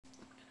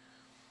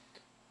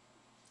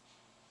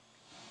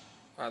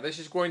This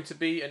is going to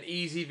be an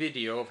easy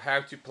video of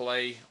how to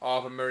play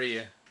Ave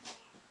Maria.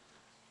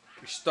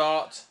 We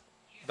start,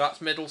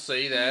 that's middle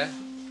C there,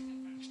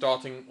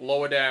 starting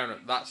lower down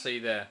at that C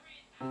there,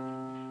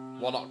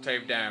 one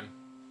octave down.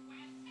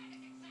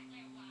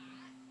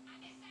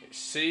 It's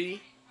C,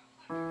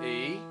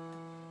 E,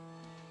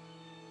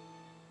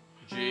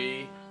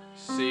 G,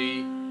 C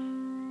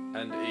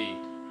and E.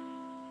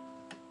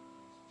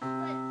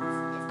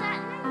 But is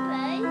that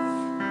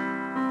numbers?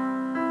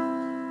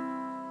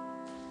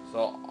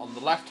 So on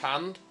the left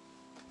hand,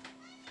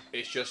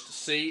 it's just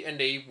C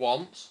and E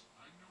once,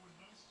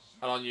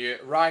 and on your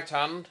right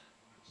hand,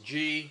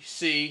 G,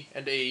 C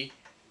and E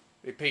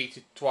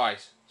repeated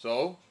twice.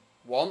 So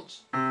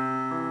once,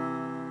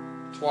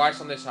 twice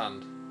on this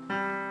hand.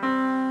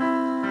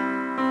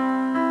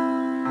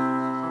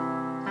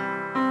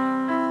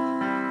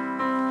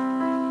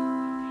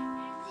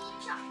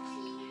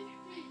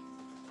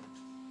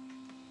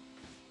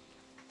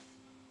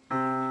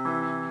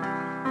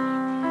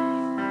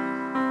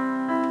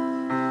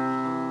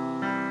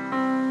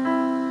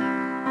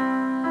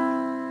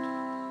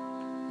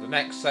 The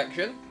next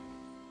section,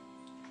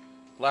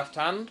 left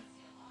hand,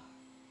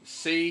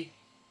 C,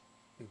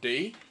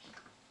 D.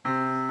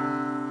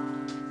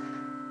 On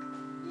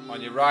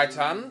your right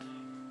hand,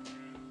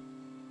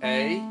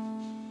 A,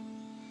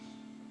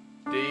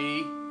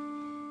 D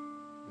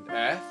and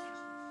F.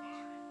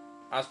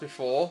 As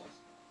before,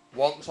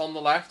 once on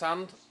the left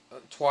hand,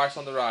 and twice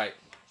on the right.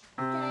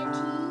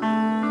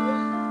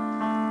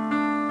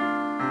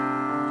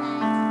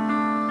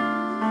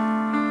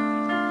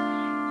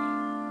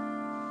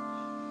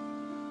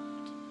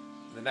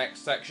 The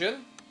next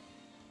section,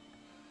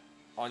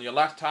 on your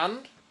left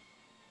hand,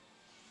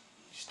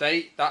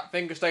 that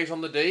finger stays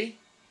on the D.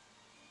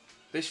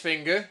 This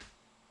finger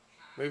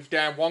moves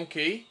down one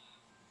key.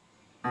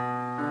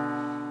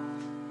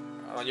 And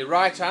on your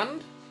right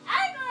hand,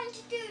 I'm going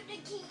to do the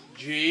key.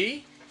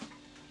 G,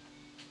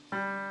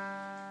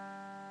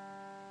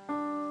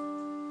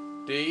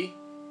 D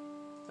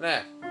and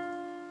F.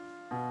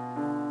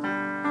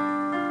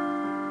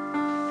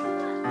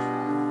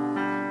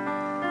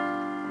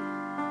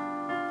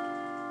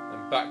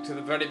 And back to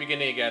the very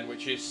beginning again,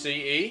 which is C,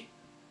 E,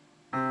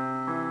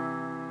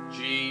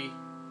 G,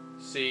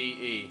 C,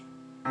 E.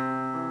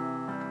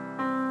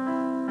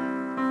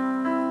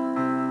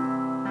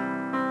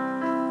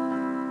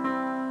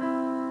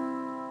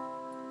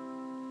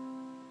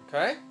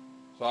 Okay,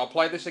 so I'll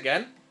play this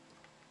again.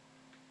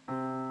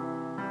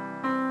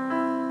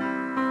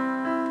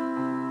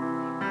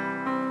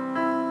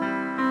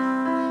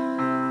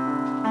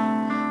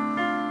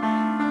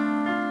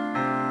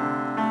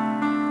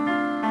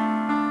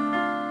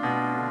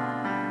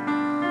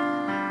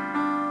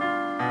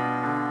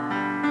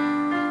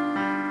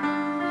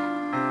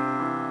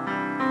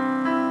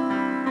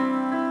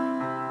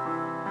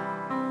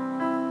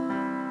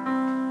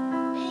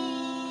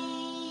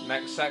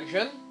 Next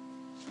section.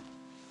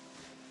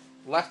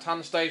 Left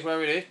hand stays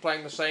where it is,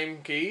 playing the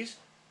same keys.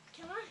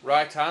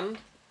 Right hand,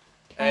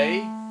 A,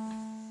 E,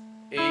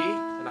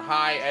 and a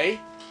high A.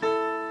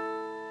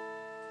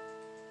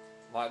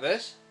 Like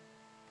this.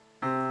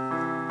 So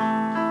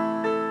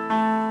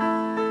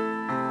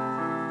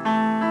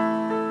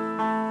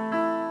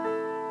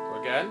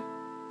again.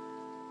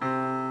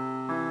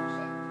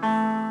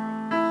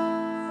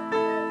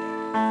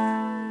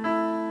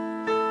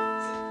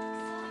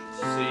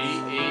 C,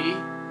 E,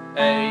 A,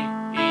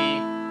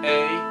 E, A,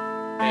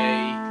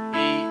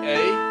 E, A.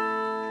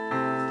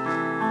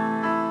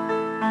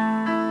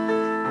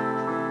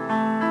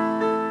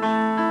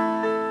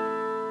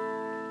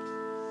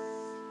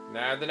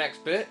 Now the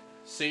next bit,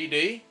 C,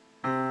 D.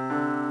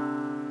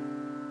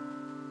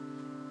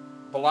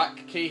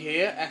 Black key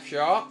here, F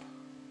sharp,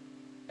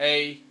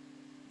 A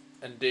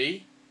and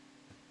D.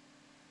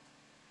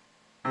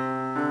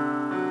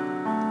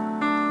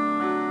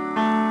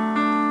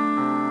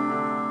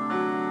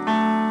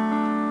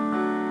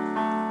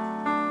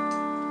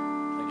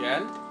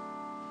 Again,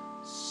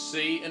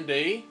 C and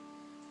D,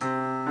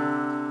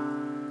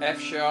 F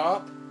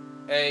sharp,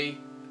 A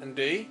and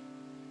D.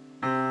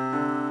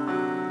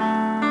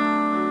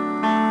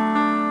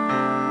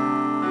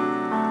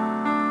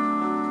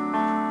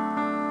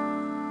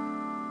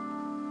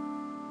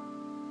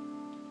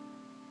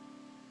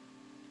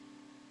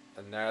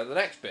 And now the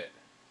next bit,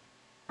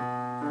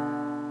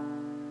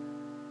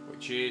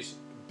 which is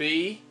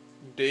B,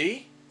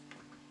 D,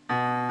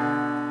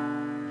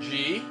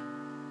 G,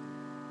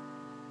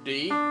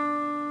 D,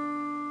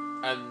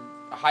 and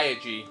a higher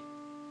G.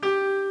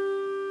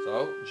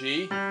 So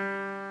G,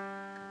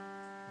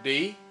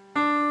 D,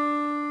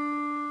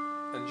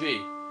 and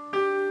G.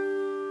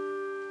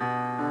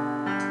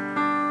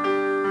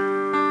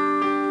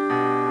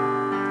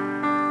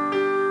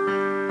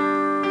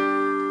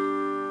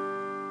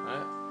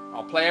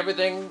 I'll play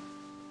everything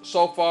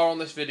so far on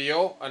this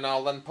video and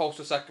I'll then post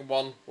the second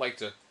one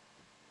later.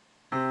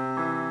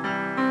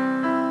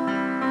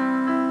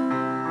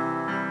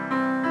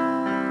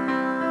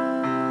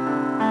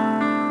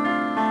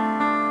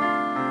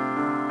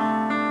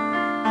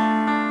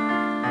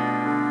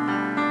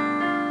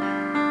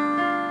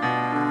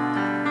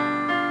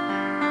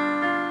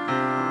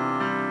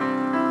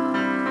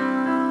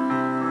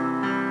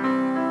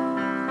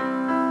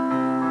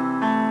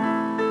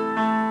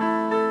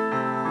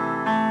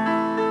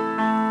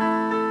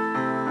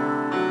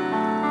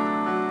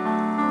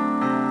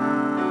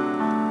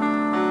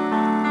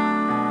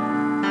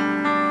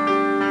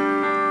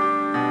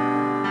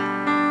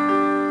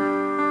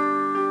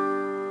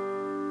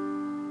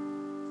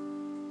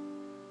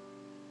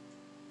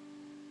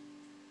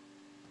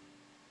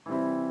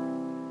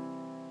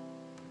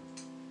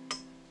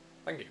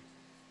 Thank you.